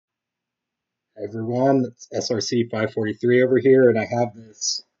Everyone, it's SRC 543 over here, and I have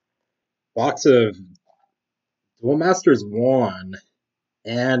this box of Duel Masters 1,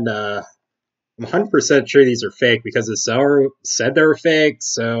 and I'm 100% sure these are fake because the seller said they were fake,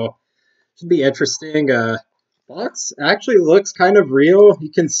 so it should be interesting. Box actually looks kind of real. You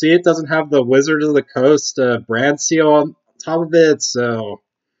can see it doesn't have the Wizard of the Coast brand seal on top of it, so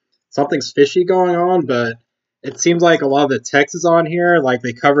something's fishy going on, but it seems like a lot of the text is on here, like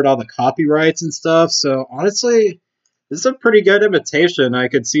they covered all the copyrights and stuff. So honestly, this is a pretty good imitation. I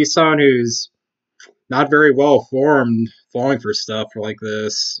could see someone who's not very well formed falling for stuff like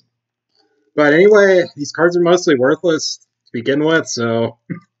this. But anyway, these cards are mostly worthless to begin with, so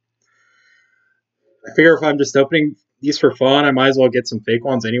I figure if I'm just opening these for fun, I might as well get some fake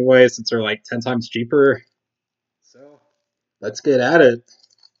ones anyway, since they're like 10 times cheaper. So let's get at it.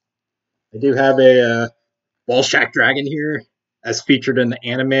 I do have a Wallshack Dragon here, as featured in the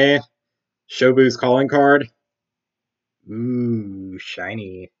anime Shobu's calling card. Ooh,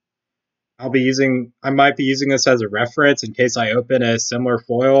 shiny. I might be using this as a reference in case I open a similar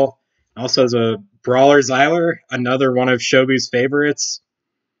foil. Also as a Brawler Xyler, another one of Shobu's favorites.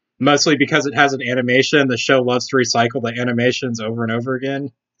 Mostly because it has an animation. The show loves to recycle the animations over and over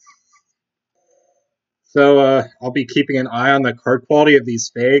again. So I'll be keeping an eye on the card quality of these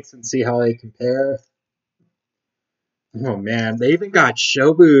fakes and see how they compare. Oh man, they even got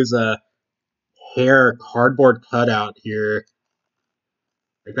Shobu's hair cardboard cutout here.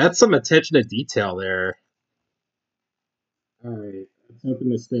 Like, that's some attention to detail there. Alright, let's open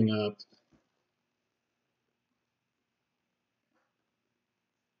this thing up.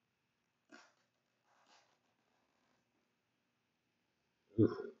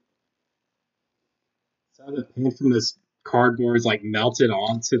 Oof. So the paint from this cardboard is like melted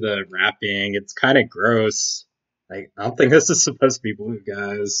onto the wrapping. It's kind of gross. Like, I don't think this is supposed to be blue,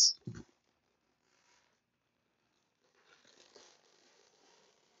 guys.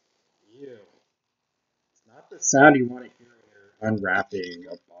 Ew. It's not the sound you want to hear when you're unwrapping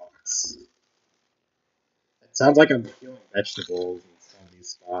a box. It sounds like I'm peeling vegetables in some of these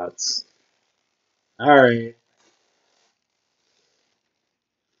spots. Alright.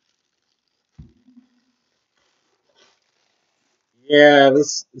 Yeah,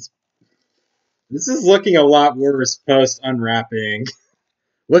 this is looking a lot worse post unwrapping.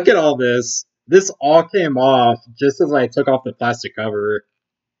 Look at all this. This all came off just as I took off the plastic cover.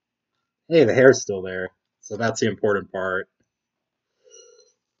 Hey, the hair's still there. So that's the important part.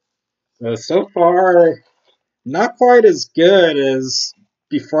 So far, not quite as good as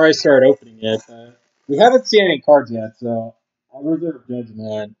before I started opening it. But we haven't seen any cards yet, so I'll reserve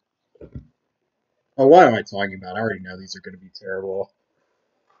judgment. Oh, what am I talking about? I already know these are going to be terrible.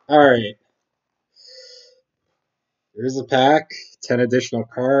 Alright. Here's a pack. 10 additional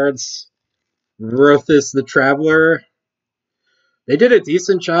cards. Rothis the Traveler. They did a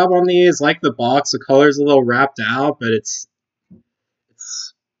decent job on these. Like the box, the color's a little wrapped out, but it's a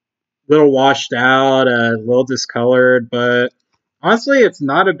little washed out, a little discolored. But honestly, it's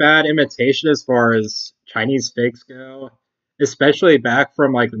not a bad imitation as far as Chinese fakes go, especially back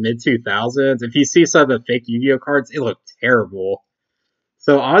from like the mid 2000s. If you see some of the fake Yu-Gi-Oh cards, they look terrible.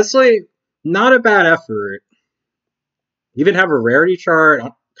 So honestly, not a bad effort. Even have a rarity chart: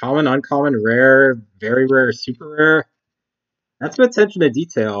 common, uncommon, rare, very rare, super rare. That's some attention to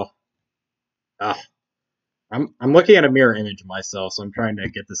detail. Ah, I'm looking at a mirror image of myself, so I'm trying to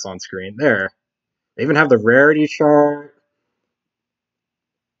get this on screen. There. They even have the rarity chart.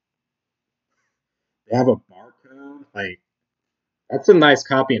 They have a barcode. Like, that's some nice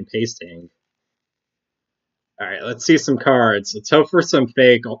copy and pasting. Alright, let's see some cards. Let's hope for some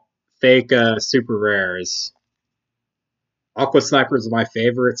fake super rares. Aqua Sniper is my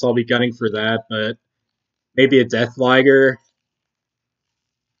favorite, so I'll be gunning for that, but maybe a Death Liger.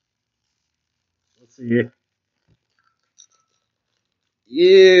 Let's see.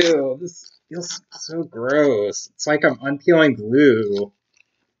 Ew, this feels so gross. It's like I'm unpeeling glue.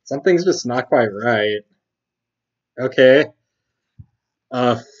 Something's just not quite right. Okay.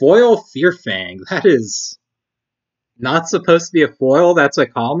 Foil Fearfang. That is not supposed to be a foil. That's a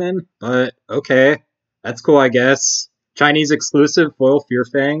common, but okay. That's cool, I guess. Chinese exclusive foil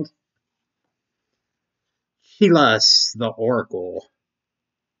Fearfang. Hilas, the Oracle.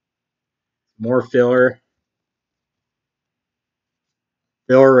 More filler.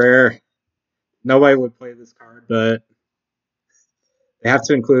 Filler rare. Nobody would play this card, but they have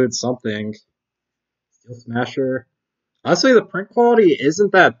to include something. Steel Smasher. Honestly, the print quality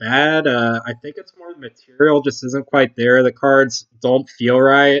isn't that bad. I think it's more the material just isn't quite there. The cards don't feel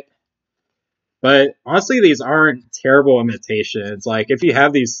right. But honestly, these aren't terrible imitations. Like, if you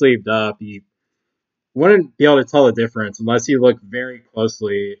have these sleeved up, you Wouldn't be able to tell the difference unless you look very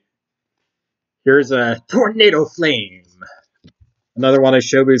closely. Here's a Tornado Flame. Another one of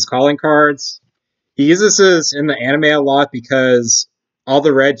Shobu's calling cards. He uses this in the anime a lot because all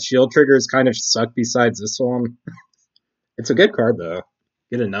the red shield triggers kind of suck besides this one. It's a good card though.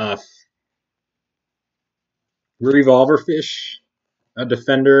 Good enough. Revolver Fish, a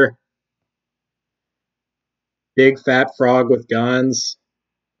defender. Big fat frog with guns.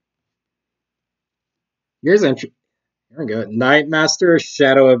 Here's Here we go. Nightmaster,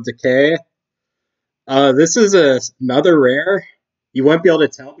 Shadow of Decay. This is another rare. You won't be able to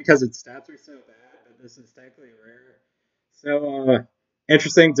tell because its stats are so bad, but this is technically rare. So,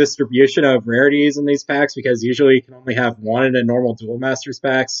 interesting distribution of rarities in these packs because usually you can only have one in a normal Duel Masters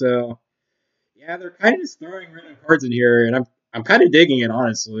pack. So, yeah, they're kind of just throwing random cards in here, and I'm kind of digging it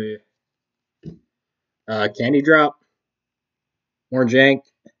honestly. Candy Drop, more jank.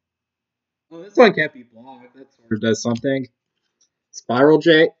 Well, this one can't be blocked. That sort of does something. Spiral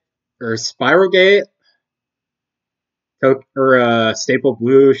J or Spiral Gate. Staple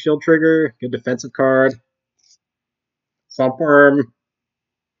Blue Shield Trigger, good defensive card. Slumpworm.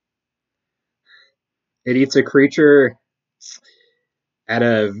 It eats a creature at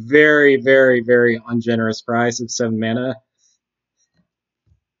a very, very, very ungenerous price of 7 mana.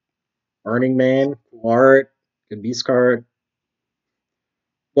 Burning Mane, cool art, good beast card.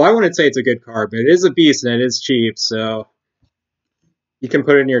 Well, I wouldn't say it's a good card, but it is a beast and it is cheap, so you can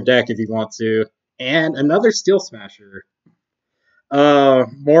put it in your deck if you want to. And another Steel Smasher.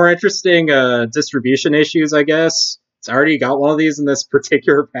 More interesting distribution issues, I guess. It's already got one of these in this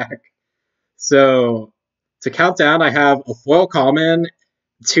particular pack. So, to count down, I have a foil common,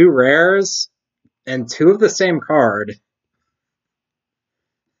 2 rares, and 2 of the same card.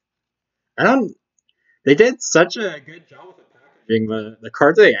 I don't. They did such a good job with the packaging. The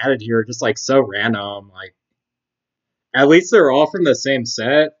cards they added here are just like so random. Like, at least they're all from the same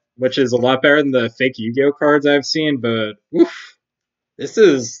set, which is a lot better than the fake Yu-Gi-Oh cards I've seen. But oof, this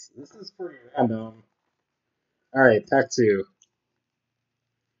is pretty random. All right, pack 2.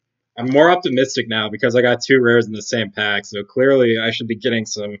 I'm more optimistic now because I got 2 rares in the same pack, so clearly I should be getting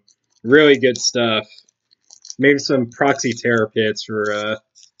some really good stuff. Maybe some proxy terror pits for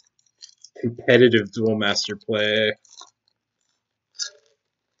competitive Duel Master play.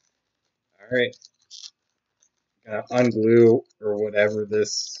 Alright. Gotta unglue or whatever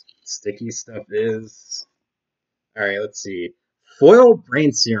this sticky stuff is. Alright, let's see. Foil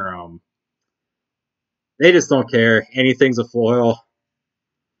Brain Serum. They just don't care. Anything's a foil.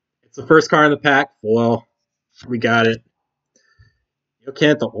 It's the first card in the pack. Foil. We got it.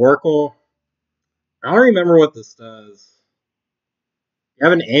 Yokant the Oracle. I don't remember what this does. You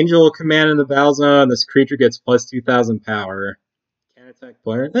have an angel command in the battle zone. This creature gets plus 2,000 power. Can't attack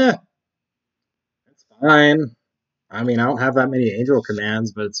player. That's fine. I mean, I don't have that many angel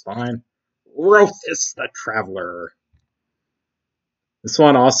commands, but it's fine. Rothis the Traveler. This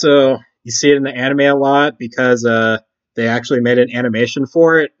one also, you see it in the anime a lot because they actually made an animation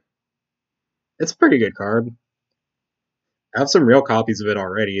for it. It's a pretty good card. I have some real copies of it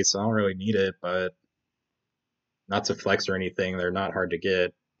already, so I don't really need it, but not to flex or anything. They're not hard to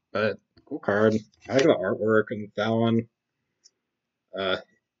get, but cool card. I like the artwork and that one.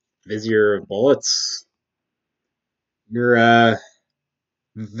 Vizier of Bullets. Your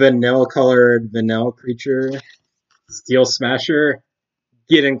vanilla colored vanilla creature. Steel Smasher.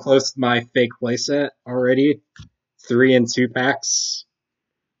 Getting close to my fake playset already. 3 and 2 packs.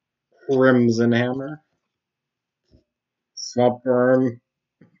 Crimson Hammer. Swamp Worm.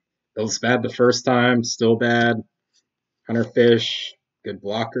 It was bad the first time, still bad. Hunterfish. Good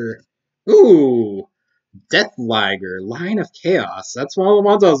blocker. Ooh! Death Liger, Line of Chaos. That's one of the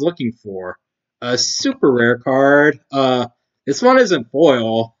ones I was looking for. A super rare card. This one isn't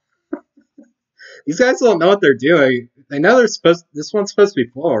foil. These guys don't know what they're doing. They know they're supposed. This one's supposed to be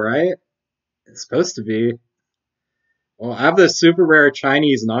foil, right? It's supposed to be. Well, I have the super rare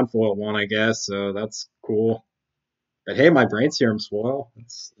Chinese non-foil one, I guess, so that's cool. But hey, my Brain Serum's foil.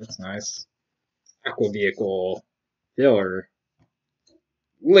 That's nice. Aqua Vehicle. Filler.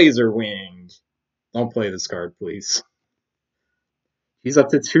 Laser Wing. Don't play this card, please. He's up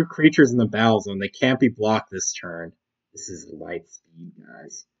to 2 creatures in the battle zone. They can't be blocked this turn. This is light speed,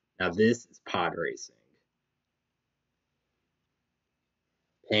 guys. Now this is pod racing.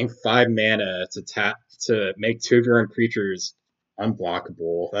 Paying 5 mana to make 2 of your own creatures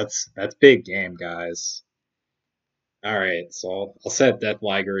unblockable. That's big game, guys. Alright, so I'll set Death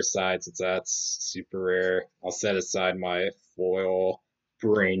Liger aside since that's super rare. I'll set aside my foil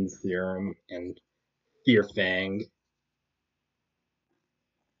Brain Serum and Fear Fang.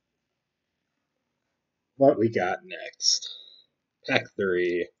 what we got next? Pack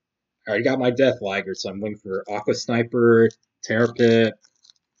 3. I already got my Death Liger, so I'm waiting for Aqua Sniper, Terror Pit,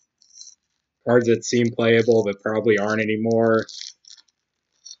 cards that seem playable but probably aren't anymore.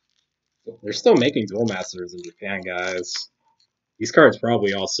 They're still making Duel Masters in Japan, guys. These cards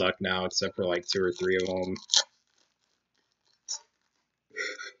probably all suck now, except for like 2 or 3 of them.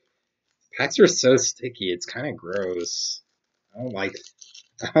 Packs are so sticky, it's kind of gross. I don't like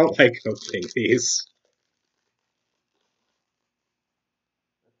opening these.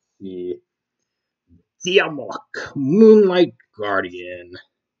 Let's see. Diamok, Moonlight Guardian.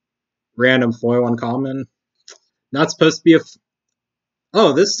 Random foil uncommon. Not supposed to be a.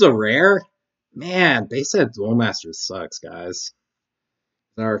 Oh, this is a rare? Man, they said Duel Master sucks, guys.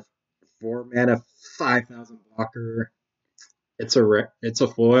 Our 4 mana, 5,000 blocker. It's a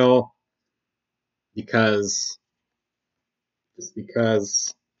foil because. Just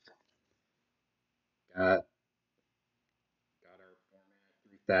because. Got our 4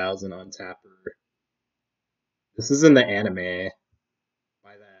 mana, 3,000 untapper. This is in the anime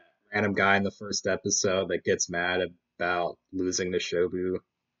by that random guy in the first episode that gets mad about losing to Shobu.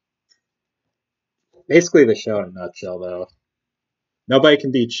 Basically the show in a nutshell, though. Nobody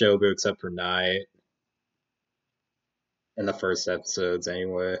can beat Shobu except for Knight. In the first episodes,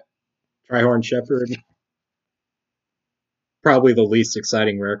 anyway. Trihorn Shepherd. Probably the least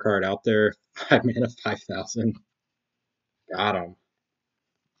exciting rare card out there. 5 mana, 5,000. Got him.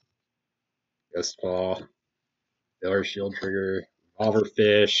 Ghost Claw. Filler Shield Trigger. Revolver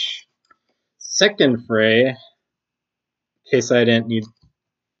Fish. Second Fray. In case I didn't need.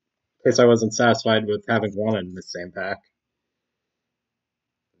 In case I wasn't satisfied with having one in the same pack.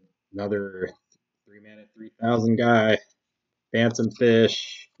 Another 3 mana, 3,000 guy. Phantom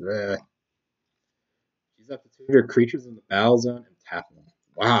Fish. Ugh. Use up to 2 of your creatures in the battle zone and tap them.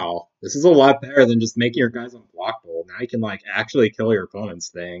 Wow, this is a lot better than just making your guys unblockable. Now you can like actually kill your opponent's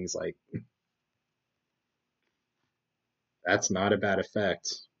things. Like that's not a bad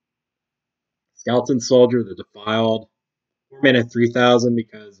effect. Skeleton Soldier, the Defiled. 4 mana, 3,000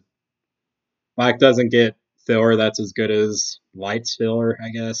 because Black doesn't get filler that's as good as Light's filler, I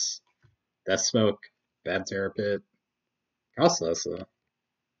guess. Death Smoke, Bad Terror Pit. Cost less though.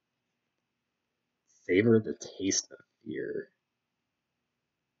 Savor the Taste of Fear.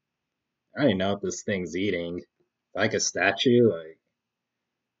 I don't even know what this thing's eating. Like a statue? Like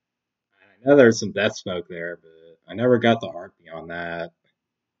I know there's some Death Smoke there, but I never got the art beyond that.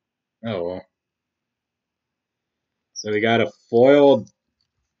 Oh well. So we got a foiled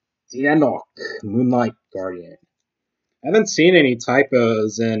Dianok, Moonlight Guardian. I haven't seen any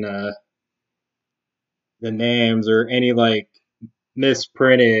typos in the names or any like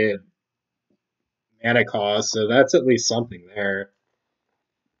misprinted mana cost, so that's at least something there.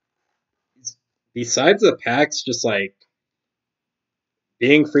 Besides the packs just like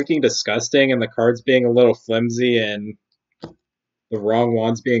being freaking disgusting and the cards being a little flimsy and the wrong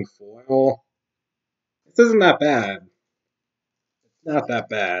ones being foil, this isn't that bad. It's not that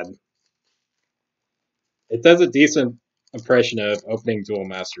bad. It does a decent impression of opening Duel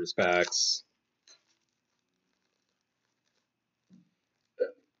Masters packs.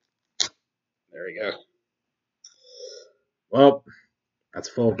 There we go. Well, that's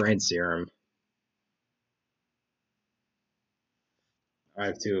full brain serum. I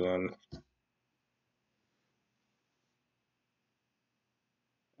have 2 of them.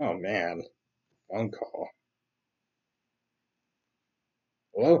 Oh man. Phone call.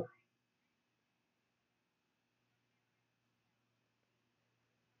 Hello?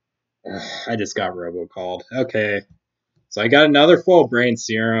 I just got robocalled. Okay. So I got another full brain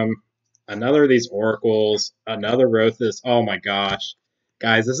serum, another of these oracles, another Rothus. Oh my gosh.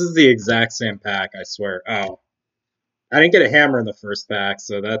 Guys, this is the exact same pack, I swear. Oh. I didn't get a hammer in the first pack,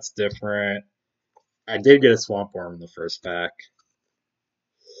 so that's different. I did get a Swamp Worm in the first pack.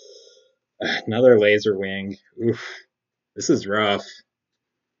 Another Laser Wing. Oof. This is rough.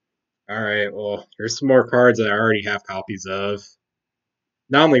 Alright, well, here's some more cards that I already have copies of.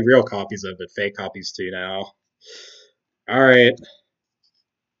 Not only real copies of, but fake copies too now. Alright.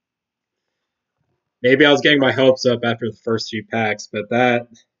 Maybe I was getting my hopes up after the first few packs, but that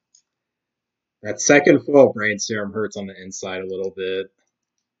second full brain serum hurts on the inside a little bit.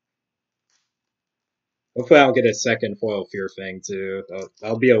 Hopefully I don't get a second foil Fear Fang too.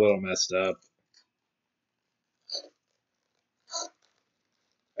 That'll be a little messed up.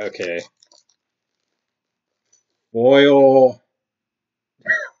 Okay. Foil.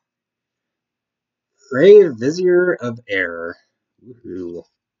 Grey Vizier of Air. Woohoo. It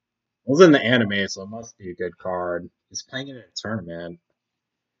was in the anime, so it must be a good card. He's playing it in a tournament.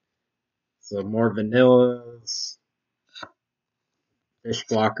 So more vanillas, fish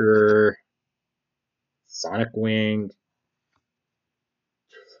blocker, sonic wing,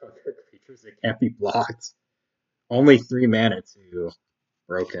 other creatures that can't be blocked. Only 3 mana too.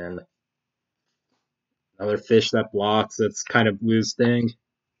 Broken. Another fish that blocks. That's kind of blues thing.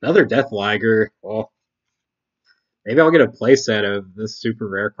 Another Death Liger. Well, maybe I'll get a playset of this super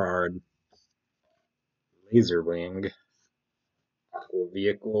rare card. Laser Wing. Aqua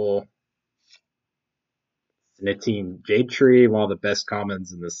Vehicle. Sinitine Jade Tree. One of the best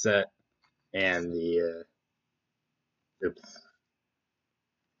commons in the set. And the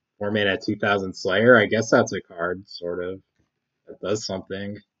 4 mana 2000 Slayer. I guess that's a card, sort of. That does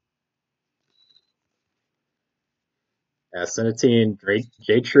something. Sinitine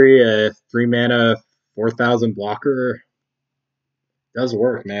Jade Tree, a 3 mana 4000 blocker. Does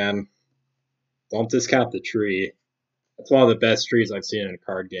work, man. Don't discount the tree. That's one of the best trees I've seen in a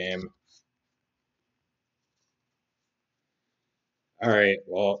card game. Alright,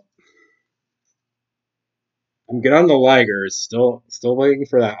 well. I'm good on the Ligers. Still waiting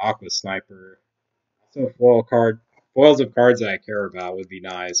for that Aqua Sniper. Also, foils of cards that I care about would be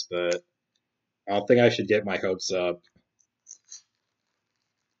nice, but I don't think I should get my hopes up.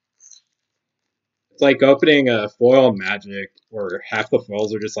 It's like opening a foil Magic, where half the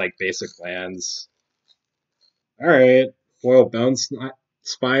foils are just like basic lands. Alright, foil Bone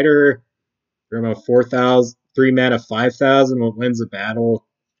Spider. From a 4,000, 3 mana 5,000, what wins a battle,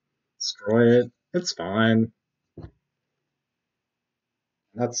 destroy it. It's fine.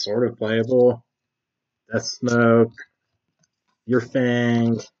 That's sort of playable. Death Smoke, Your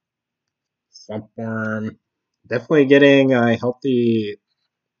Fang, Swamp Worm. Definitely getting a healthy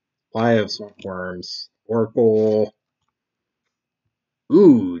supply of Swamp Worms. Oracle.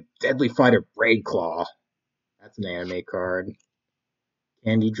 Ooh, Deadly Fighter Braid Claw. That's an anime card.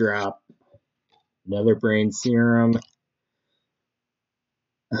 Candy Drop. Another Brain Serum.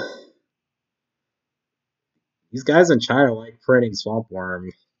 These guys in China like printing Swamp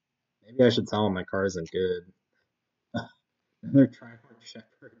Worm. Maybe I should tell them my card isn't good. Another Triforce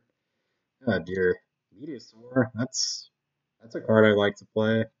Shepherd. Oh dear. Meteosaur. That's a card I like to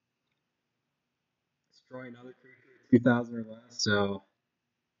play. Destroy another creature 2000 or less, so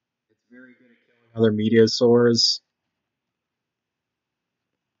it's very good at killing other Meteosaurs.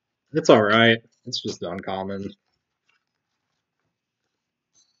 It's alright. It's just uncommon.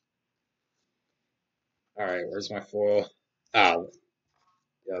 Alright, where's my foil? Ah,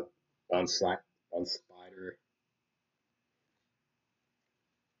 yep. Bone Spider.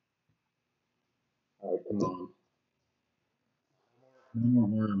 Alright, come on. No more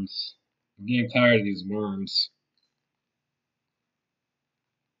worms. I'm getting tired of these worms.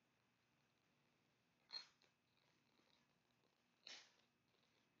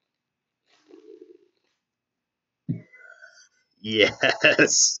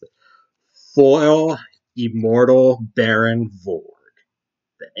 Yes! Foil Immortal Baron Vorg,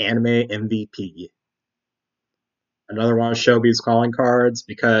 the anime MVP. Another one of Shobi's calling cards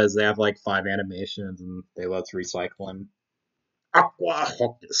because they have like 5 animations and they let us recycle them. Aqua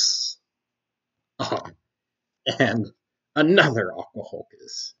Hocus. Oh, and another Aqua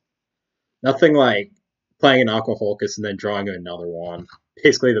Hocus. Nothing like playing an Aqua Hocus and then drawing another one.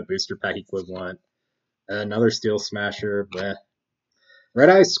 Basically the booster pack equivalent. Another Steel Smasher. Bleh. Red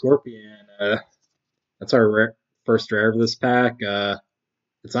Eye Scorpion. That's our first rare of this pack.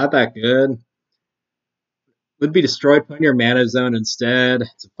 It's not that good. Would be destroyed, put in your mana zone instead.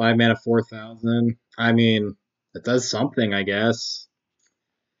 It's a 5 mana 4000. I mean, it does something, I guess.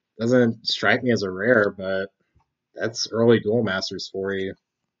 Doesn't strike me as a rare, but that's early Duel Masters for you.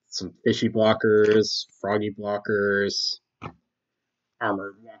 Some fishy blockers, froggy blockers,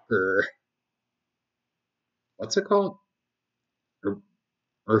 armored walker. What's it called?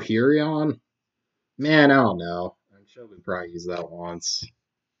 Urherion? Man, I don't know. I'm sure we probably use that once.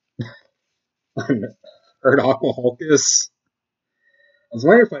 Heard Aqua Hulkus. I was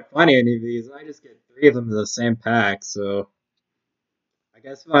wondering if I'd find any of these. I just get 3 of them in the same pack, so I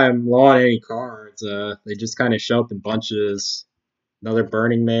guess if I'm low on any cards, they just kind of show up in bunches. Another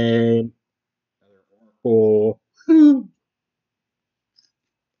Burning Maid, another Oracle.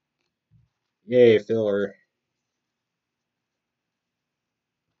 Yay, filler.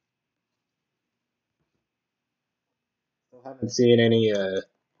 Still haven't seen any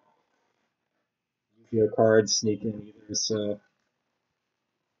Yu-Gi-Oh cards sneak in either, so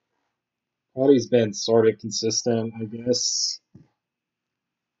quality's been sort of consistent, I guess.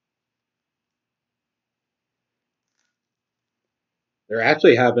 There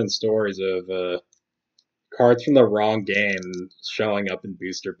actually have been stories of cards from the wrong game showing up in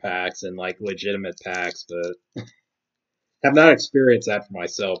booster packs and like legitimate packs, but have not experienced that for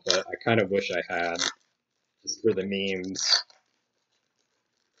myself, but I kind of wish I had, just for the memes.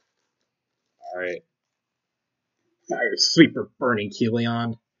 Alright. Fire Sweeper Burning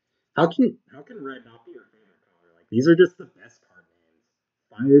Helion. How can red not be your favorite color? Like these are just the best card names.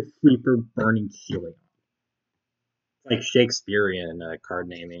 Fire Sweeper Burning Helion. It's like Shakespearean card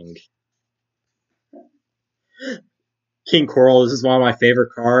naming. King Coral, this is one of my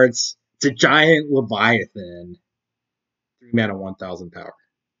favorite cards. It's a giant Leviathan. 3 mana, 1000 power.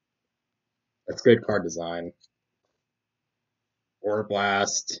 That's good card design. Aura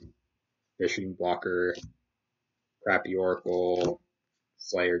Blast, Fishing Blocker, Crappy Oracle,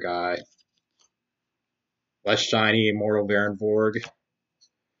 Slayer Guy. Less shiny, Immortal Varenvorg.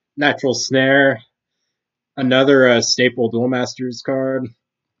 Natural Snare. Another staple Duel Masters card.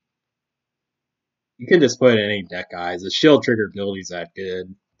 You can just put in any deck, guys. The shield trigger ability's that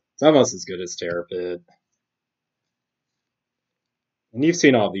good. It's almost as good as Terrapid. And you've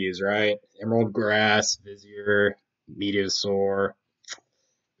seen all these, right? Emerald Grass, Vizier, Meteosaur.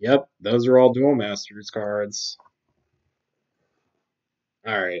 Yep, those are all Duel Masters cards.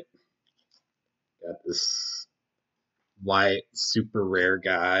 Alright. Got this white, super rare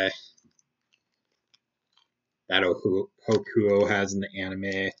guy that Hokuo has in the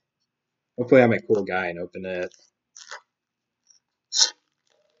anime. Hopefully I'm a cool guy and open it.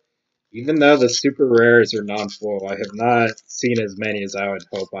 Even though the super rares are non-foil, I have not seen as many as I would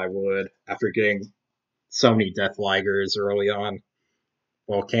hope I would after getting so many Death Ligers early on.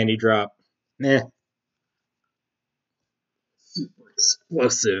 Well, Candy Drop. Nah. Super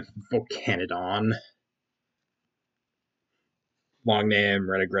explosive Volcanodon. Long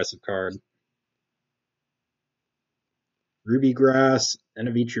name, red aggressive card. Ruby Grass. End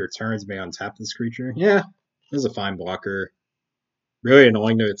of each of your turns may untap this creature. Yeah, this is a fine blocker. Really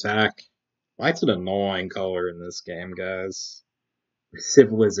annoying to attack. White's an annoying color in this game, guys.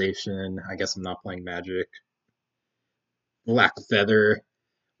 Civilization. I guess I'm not playing Magic. Black Feather.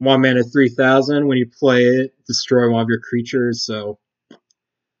 1 mana, 3000. When you play it, destroy one of your creatures. So,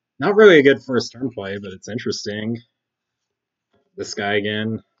 not really a good first turn play, but it's interesting. This guy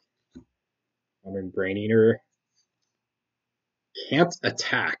again. I'm Brain Eater. Can't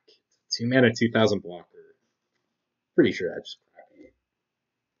attack. 2 mana, 2000 blocker. Pretty sure that's crappy.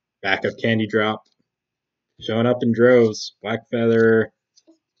 Backup Candy Drop. Showing up in droves. Black Feather.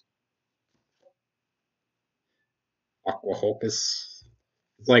 Aqua Hulkus.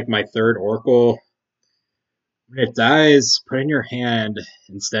 It's like my third Oracle. When it dies, put in your hand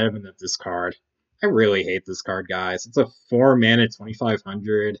instead of in the discard. I really hate this card, guys. It's a 4 mana,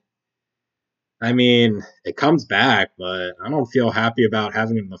 2500. I mean, it comes back, but I don't feel happy about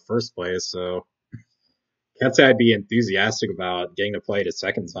having it in the first place, so can't say I'd be enthusiastic about getting to play it a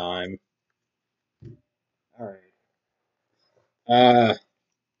second time. Alright.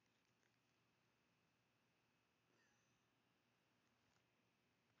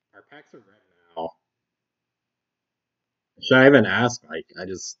 Our packs are red now. Should I even ask? Like, I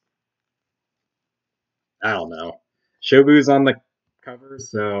don't know. Shobu's on the cover,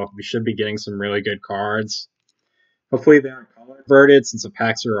 so we should be getting some really good cards. Hopefully they aren't color inverted since the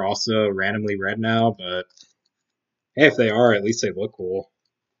packs are also randomly red now, but hey, if they are, at least they look cool.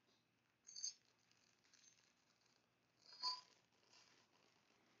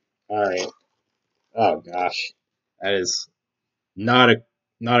 Alright. Oh gosh. That is not a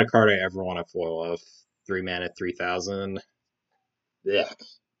card I ever want to foil of. 3 mana, 3000. Yeah.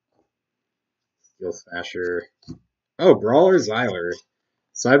 Steel Smasher. Oh, Brawler Xyler.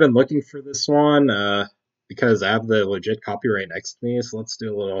 So I've been looking for this one, because I have the legit copyright next to me, so let's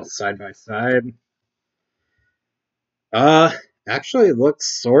do a little side by side. Actually it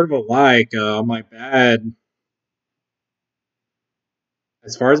looks sort of alike. On my bad,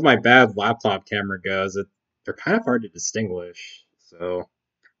 as far as my bad laptop camera goes, they're kind of hard to distinguish. So,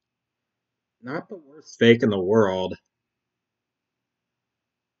 not the worst fake in the world.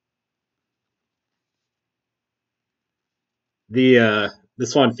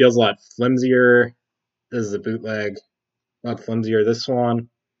 This one feels a lot flimsier. This is a bootleg, a lot flimsier. This one,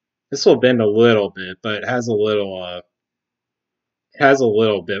 this will bend a little bit, but it has a little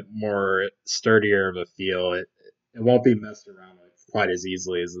bit more sturdier of a feel. It won't be messed around with quite as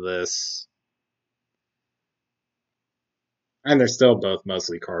easily as this. And they're still both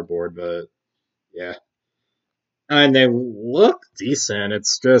mostly cardboard, but yeah. And they look decent.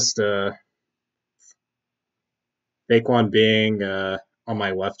 It's just fake one being on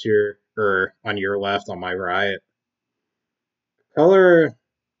my left here, or on your left, on my right. Color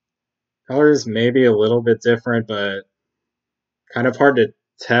Colors may be a little bit different, but kind of hard to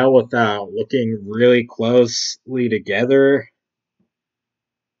tell without looking really closely together.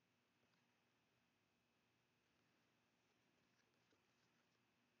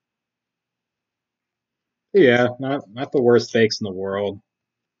 Yeah, not the worst fakes in the world.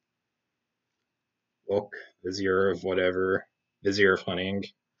 Look, Vizier of whatever. Vizier of Hunting.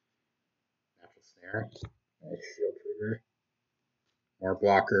 Natural Snare. Nice shield trigger. More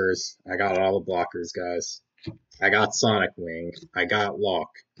blockers. I got all the blockers, guys. I got Sonic Wing. I got Lock.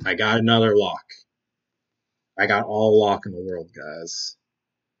 I got another Lock. I got all Lock in the world, guys.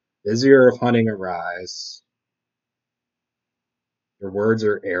 Vizier of Hunting Arise. Your words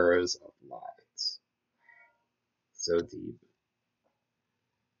are arrows of light. So deep.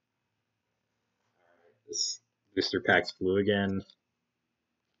 This booster pack's blue again.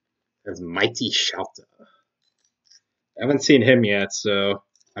 That's Mighty Shelta. I haven't seen him yet, so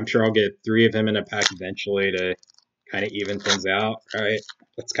I'm sure I'll get 3 of him in a pack eventually to kind of even things out, right?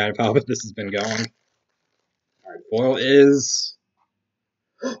 That's kind of how this has been going. Alright, foil is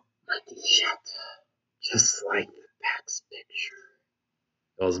Mighty Shelta. Just like the pack's picture.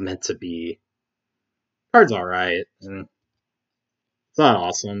 It was meant to be. Card's alright. It's not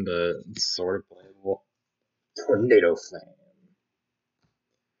awesome, but it's sort of playable. Tornado Flame.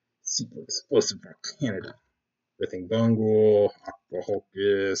 Super Explosive Canada. Rithing Bungle, Aqua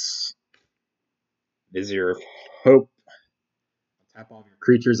Hocus, Vizier of Hope. Tap all of your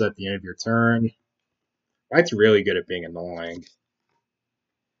creatures at the end of your turn. White's really good at being annoying.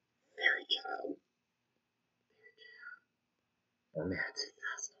 Fairy Child. Oh man, 2000.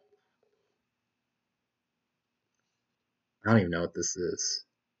 I don't even know what this is.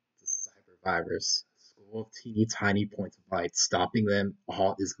 It's a cyber virus. School of teeny tiny points of light. Stopping them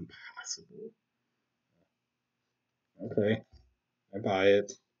all is impossible. Okay, I buy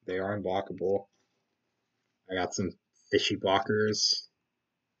it. They are unblockable. I got some fishy blockers.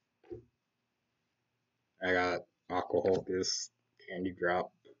 I got Aqua Hocus, Candy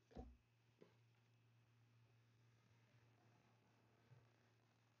Drop.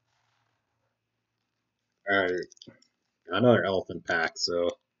 Alright, got another elephant pack, so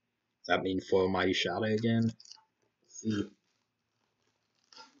does that mean foil Mighty Shadow again? Let's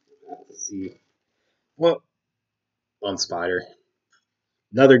see. Well, Bone Spider.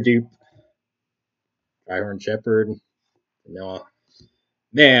 Another dupe. Dryhorn Shepherd. Vanilla.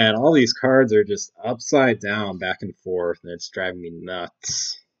 Man, all these cards are just upside down, back and forth, and it's driving me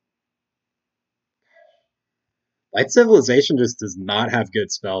nuts. Light Civilization just does not have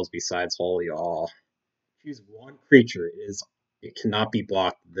good spells besides Holy All. Choose one creature. It cannot be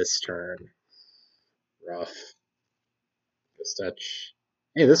blocked this turn. Rough. Just touch.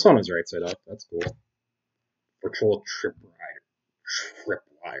 Hey, this one is right side up. That's cool. Virtual Tripwire.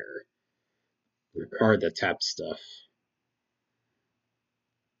 The card that taps stuff.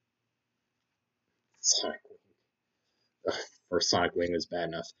 Sonic Wing. Ugh, first Sonic Wing was bad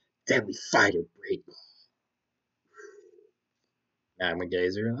enough. Deadly Fighter Break. Magma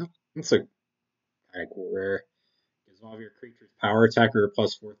Gazer. That's a kind of cool rare. Gives all of your creatures power attacker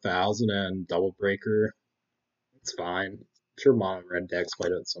plus 4,000 and double breaker. It's fine. I'm sure mono red decks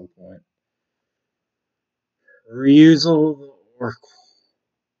played it at some point. Reusal the Oracle.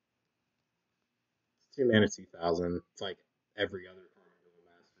 2 mana 2,000. It's like every other card in the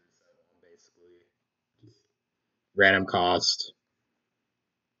Masters set, basically. Random cost.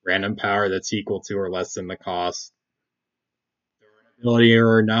 Random power that's equal to or less than the cost. Ability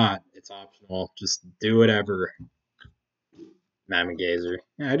or not, it's optional. Just do whatever. Mammoth Gazer.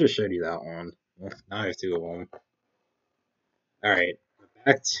 Yeah, I just showed you that one. Now I have 2 of them. Alright,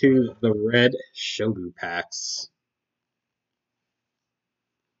 back to the red Shogu packs.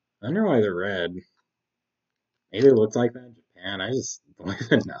 I wonder why they're red. Maybe it looks like that in Japan. I just don't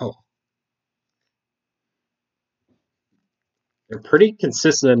even know. They're pretty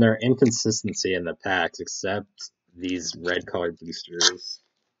consistent in their inconsistency in the packs, except these red colored boosters.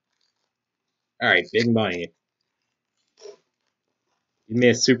 Alright, big money. Give me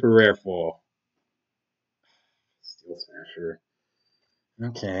a super rare full. Steel Smasher.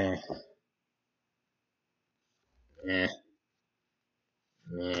 Okay. Eh.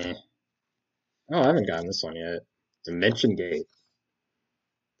 Meh. Oh, I haven't gotten this one yet. Dimension Gate.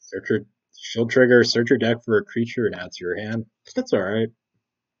 Search your shield trigger, search your deck for a creature and add to your hand. That's alright.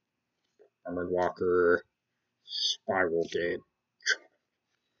 Armored Walker. Spiral Gate.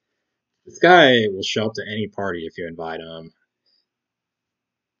 This guy will show up to any party if you invite him.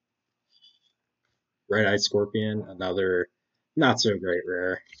 Red Eye Scorpion, another not so great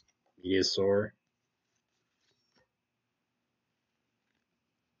rare. Meteosaur.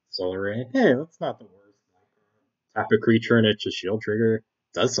 Solar Ray. Hey, that's not the worst. Tap a creature and it's a shield trigger.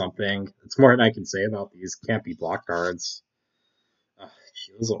 Does something. It's more than I can say about these. Can't be block cards.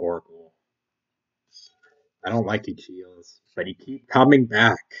 Shield's Oracle. I don't like these shields, but you keep coming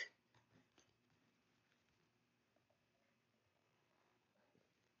back.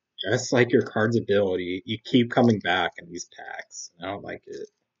 Just like your card's ability, you keep coming back in these packs. I don't like it.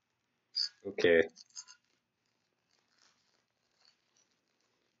 Okay.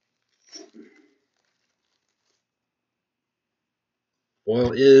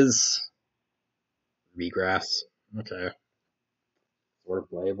 Foil is Regrass. Okay. Sort of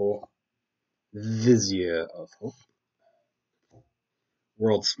playable. Vizier of Hope.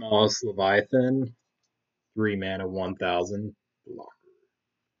 World's smallest Leviathan. 3 mana, 1000. Blocker.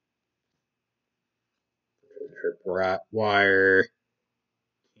 Brat Wire.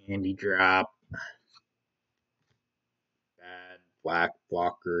 Candy Drop. Bad black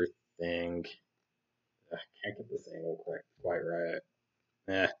blocker thing. I can't get this angle quite right.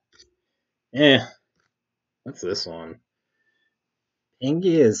 What's this one?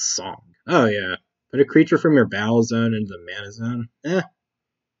 Pangaea's Song. Oh yeah. Put a creature from your battle zone into the mana zone. It's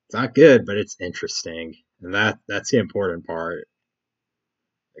not good, but it's interesting. And that's the important part.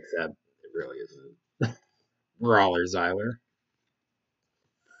 Except it really isn't. Brawler Xyler.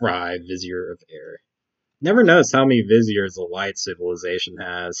 Fry, Vizier of Air. Never noticed how many Viziers a light civilization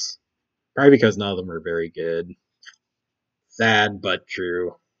has. Probably because none of them are very good. Sad, but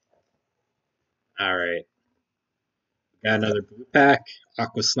true. Alright. Got another blue pack.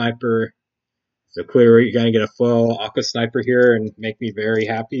 Aqua Sniper. So clearly you're going to get a full Aqua Sniper here and make me very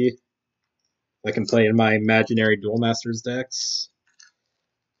happy. I can play in my imaginary Duel Masters decks.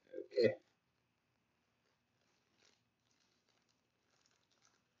 Okay.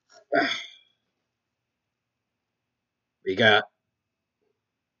 We got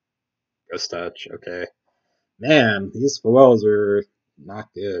Ghost Touch. Okay. Man, these foils are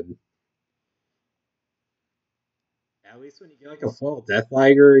not good. At least when you get like a full Death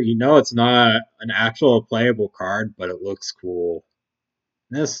Liger, you know it's not an actual playable card, but it looks cool.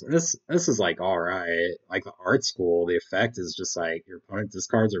 This is like alright. Like the art school, the effect is just like your opponent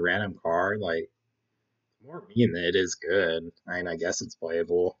discards a random card. Like more mean than it is good. I mean, I guess it's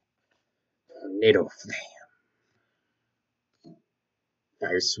playable. Tornado Flame.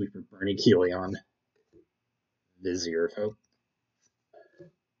 Fire Sweeper, Burning Helion. Vizier of Hope.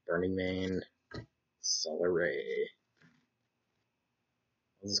 Burning Mane. Solar Ray.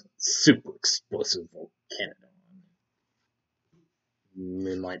 Super Explosive Volcanodon.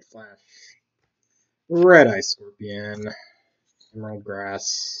 Moonlight Flash. Red Eye Scorpion. Emerald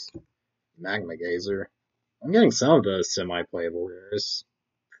Grass. Magma Gazer. I'm getting some of the semi-playable rares.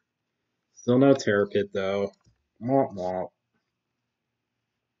 Still no Terror Pit though. Womp womp.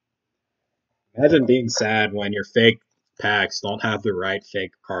 Imagine being sad when your fake packs don't have the right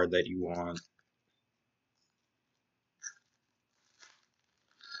fake card that you want.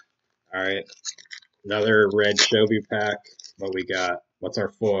 Alright. Another red Shobu pack. What we got? What's our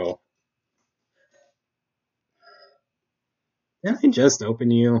foil? Can I just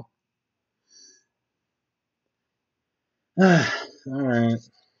open you? Alright.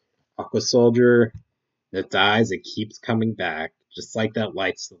 Aqua Soldier. It dies, it keeps coming back. Just like that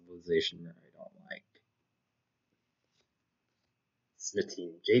light civilization that I don't like.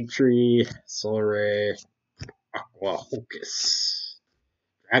 Smithine Jade Tree. Solar Ray. Aqua Hocus.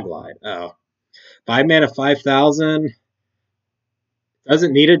 Draglide. Oh. 5 mana, 5,000.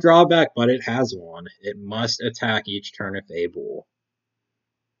 Doesn't need a drawback, but it has one. It must attack each turn if able.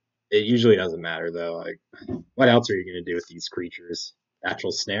 It usually doesn't matter, though. Like, what else are you going to do with these creatures?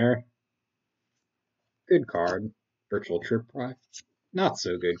 Natural Snare? Good card. Virtual Trip Pride? Not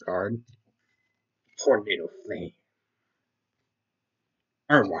so good card. Tornado Flame.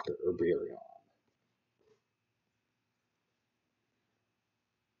 Ironwalker Herbarium.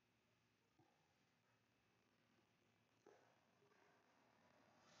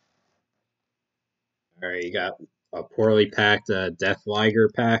 Alright, you got a poorly packed Death Liger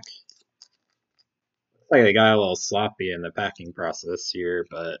pack. Looks like they got a little sloppy in the packing process here,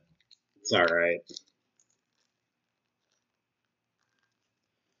 but it's alright.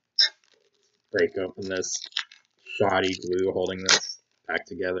 Break open this shoddy glue holding this back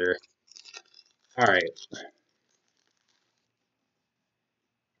together. Alright.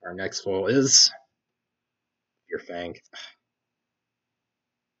 Our next foil is your Fang.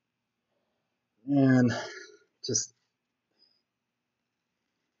 Man, just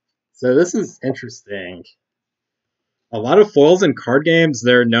so this is interesting. A lot of foils in card games,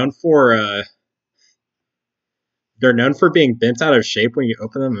 they're known for they're known for being bent out of shape when you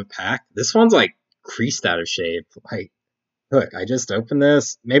open them in pack. This one's like creased out of shape. Like, look, I just opened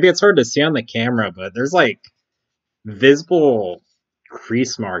this. Maybe it's hard to see on the camera, but there's like visible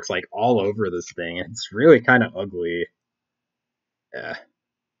crease marks like all over this thing. It's really kind of ugly. Yeah,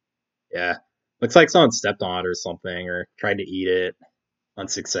 yeah. Looks like someone stepped on it or something, or tried to eat it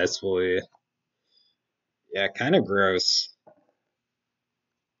unsuccessfully. Yeah, kind of gross.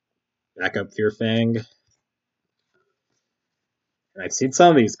 Back up Fear Fang. And I've seen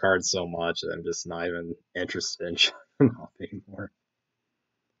some of these cards so much that I'm just not even interested in showing them off anymore.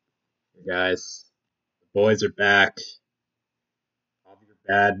 Hey guys, the boys are back. All your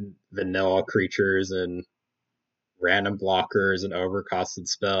bad vanilla creatures and random blockers and overcosted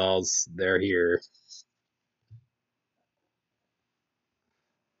spells, they're here.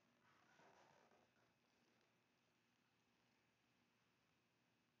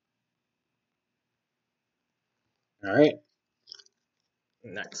 Alright,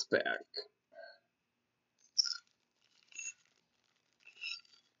 next pack.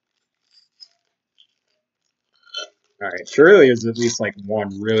 Alright, surely there's at least like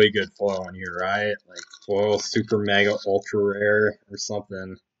one really good foil in here, right? Like foil super mega ultra rare or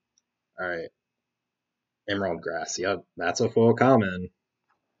something. Alright. Emerald Grass, yep, that's a foil common.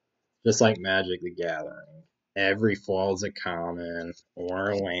 Just like Magic the Gathering. Every foil is a common, or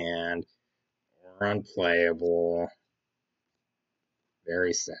a land, or unplayable.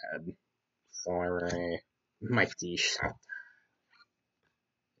 Very sad. Sorry. My D-Shot.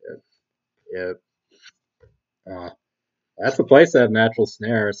 Yep. Yep. That's a playset of Natural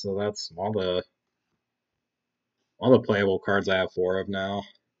Snare, so that's all the playable cards I have 4 of now.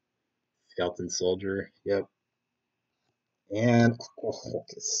 Skeleton Soldier, yep. And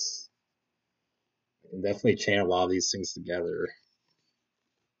Focus. I can definitely chain a lot of these things together.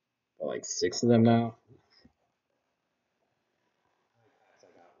 But like 6 of them now.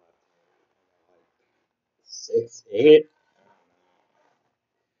 6, 8.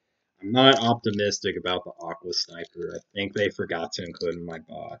 I'm not optimistic about the Aqua Sniper. I think they forgot to include in my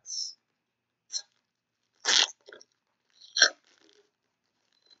box.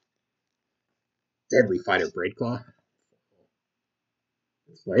 Deadly Fighter Braidclaw.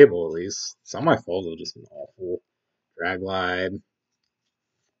 It's playable at least. Some of my folds have just been awful. Draglide.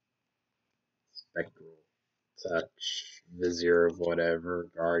 Spectral Touch. Vizier of whatever.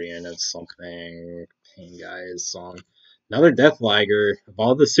 Guardian of something. Pain Guy is song. Another Death Liger. Of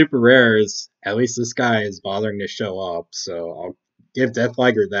all the super rares, at least this guy is bothering to show up, so I'll give Death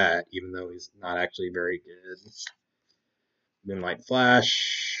Liger that, even though he's not actually very good. Moonlight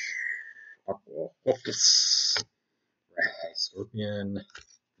Flash. Aqua Focus. Scorpion.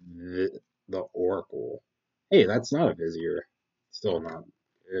 The Oracle. Hey, that's not a Vizier. Still not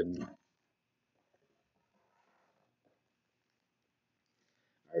good.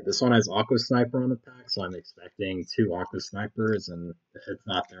 Alright, this one has Aqua Sniper on the pack, so I'm expecting 2 Aqua Snipers, and if it's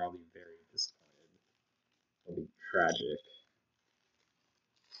not there, I'll be very disappointed. It'll be tragic.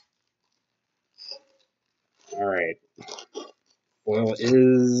 Alright. Foil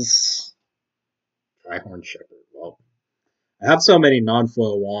is Trihorn Shepherd. Well, I have so many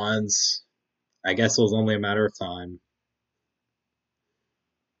non-foil wands. I guess it was only a matter of time.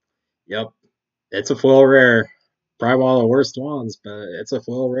 Yep. It's a foil rare. Probably one of the worst ones, but it's a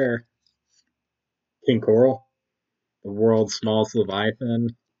foil rare. King Coral. The world's smallest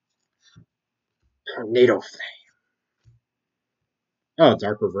Leviathan. Tornado Flame. Oh,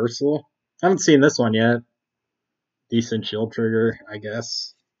 Dark Reversal. I haven't seen this one yet. Decent shield trigger, I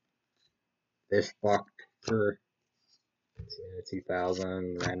guess. Fishbuck for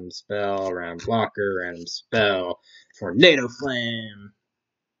 2000. Random spell, random blocker, random spell. Tornado Flame.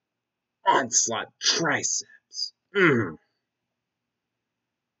 Onslaught Triceps.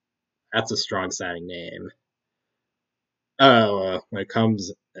 That's a strong sounding name. Oh, when it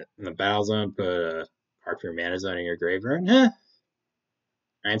comes in the battle zone, put a card for your mana zone in your graveyard. And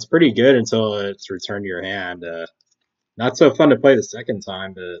it's pretty good until it's returned to your hand. Not so fun to play the second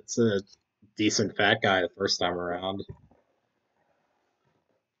time, but it's a decent fat guy the first time around.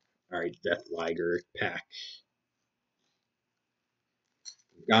 Alright, Death Liger pack.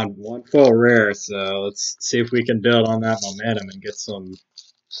 Got one full rare, so let's see if we can build on that momentum and get some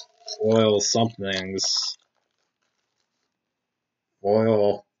foil somethings.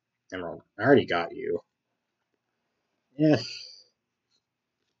 Foil Emerald. I already got you. Yeah.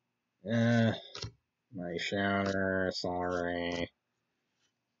 My Showner, sorry.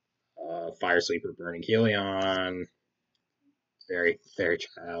 Fire Sweeper, Burning Helion. Fairy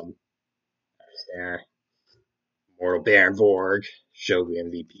Child. There. Mortal Baron Vorg. Shogu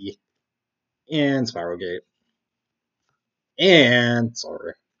MVP. And Spiral Gate. And,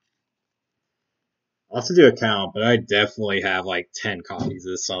 sorry. I'll also do a count, but I definitely have like 10 copies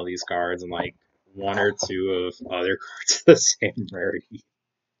of some of these cards and like 1 or 2 of other cards of the same rarity.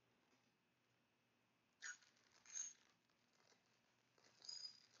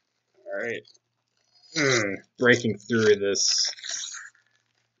 Alright. Breaking through this.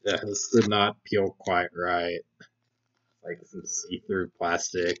 Yeah, this did not peel quite right. Like some see-through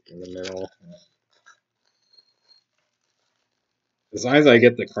plastic in the middle. As long as I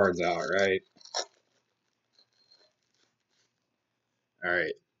get the cards out, right?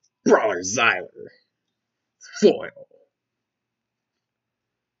 Alright. Brawler Xyler. Foil.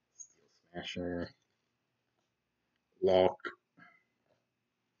 Smasher. Lock.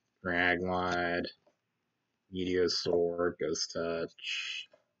 Draglide. Meteosaur. Ghost Touch.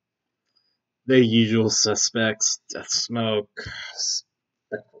 The usual suspects. Death Smoke.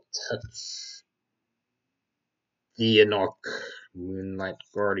 Spectral Touch. Theanok. Moonlight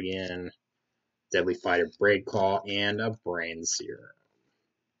Guardian. Deadly Fighter Breakclaw. And a Brain Serum.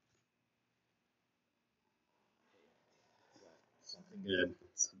 Something good.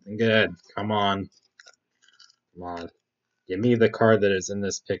 Something good. Come on. Come on. Give me the card that is in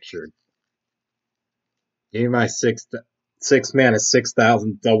this picture. Give me my 6 mana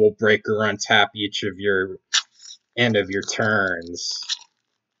 6,000 double breaker, untap each of your end of your turns.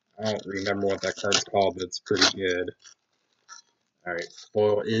 I don't remember what that card's called, but it's pretty good. Alright,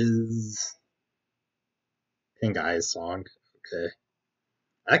 foil is Pink Eyes Song. Okay.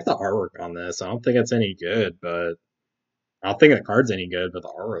 I like the artwork on this. I don't think it's any good, but I don't think the card's any good, but the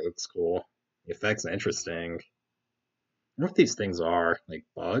artwork looks cool. The effect's interesting. I wonder what these things are. Like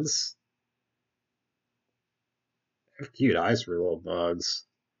bugs? They have cute eyes for little bugs.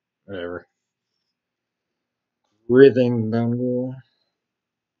 Whatever. Breathing Bungle.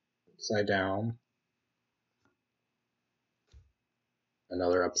 Upside down.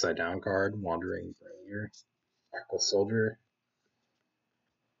 Another upside down card. Wandering Brainier. Aqua Soldier.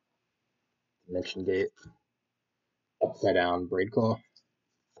 Dimension Gate. Upside down Braidclaw.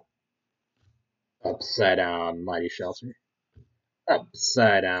 Upside down Mighty Shelter.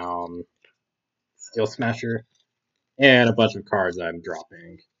 Upside down Steel Smasher. And a bunch of cards I'm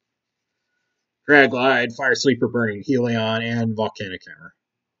dropping. Draglide, Fire Sweeper, Burning Helion, and Volcanic Hammer.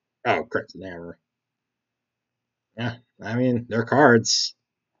 Oh, Crimson Hammer. Yeah, I mean, they're cards.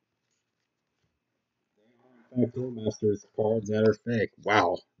 Duel Masters cards that are fake.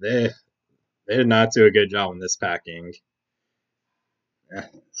 Wow, they did not do a good job in this packing. Yeah.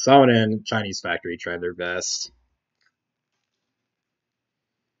 Someone in Chinese Factory tried their best.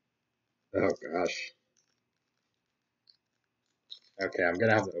 Oh gosh. Okay, I'm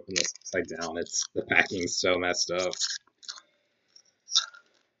gonna have to open this upside down. The packing's so messed up.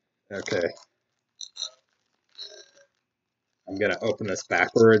 Okay. I'm gonna open this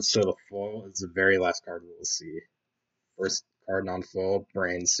backwards so the foil is the very last card we'll see. First card non-foil,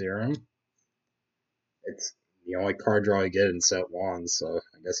 Brain Serum. It's the only card draw you get in set 1, so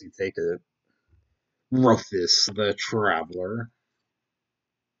I guess you take it. Rufus the Traveler.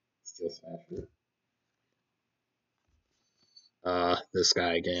 Steel Smasher. This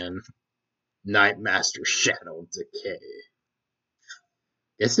guy again. Nightmaster Shadow Decay.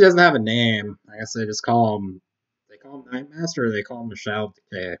 Guess he doesn't have a name. I guess they just call him. They call him Nightmaster, or they call him a Shadow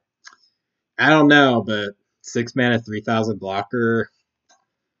Decay. I don't know, but 6 mana, 3,000 blocker.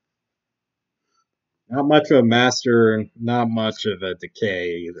 Not much of a master, not much of a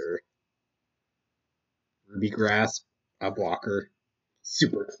decay either. Ruby Grasp, a blocker.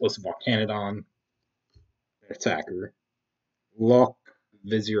 Super explosive Volcanodon, attacker. Look,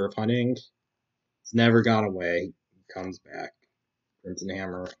 Vizier of Hunting. It's never gone away. He comes back. Crimson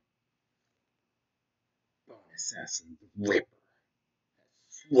Hammer. Bone Assassin. Ripper.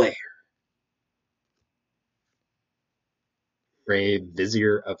 Slayer. Brave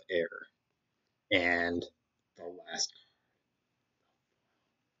Vizier of Air. And the last.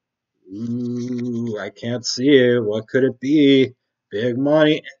 Ooh, I can't see it. What could it be? Big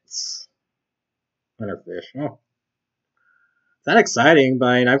money. It's Hunterfish. Oh. It's not exciting, but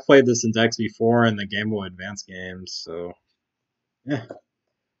I mean, I've played this in decks before in the Game Boy Advance games, so yeah.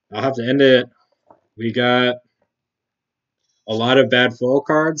 I'll have to end it. We got a lot of bad foil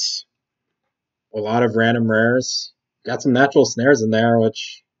cards, a lot of random rares. Got some natural snares in there,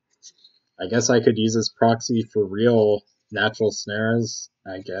 which I guess I could use as proxy for real natural snares,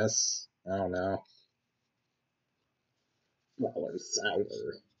 I guess. I don't know. Brawler Sour.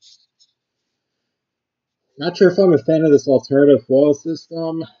 Not sure if I'm a fan of this alternative foil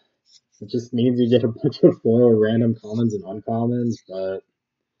system. It just means you get a bunch of foil random commons and uncommons, but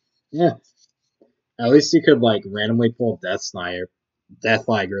yeah. At least you could like randomly pull Death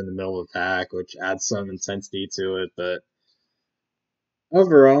Liger in the middle of the pack, which adds some intensity to it. But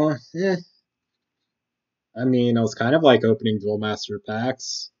overall, I mean, it was kind of like opening Duel Master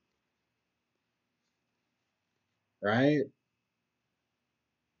packs, right?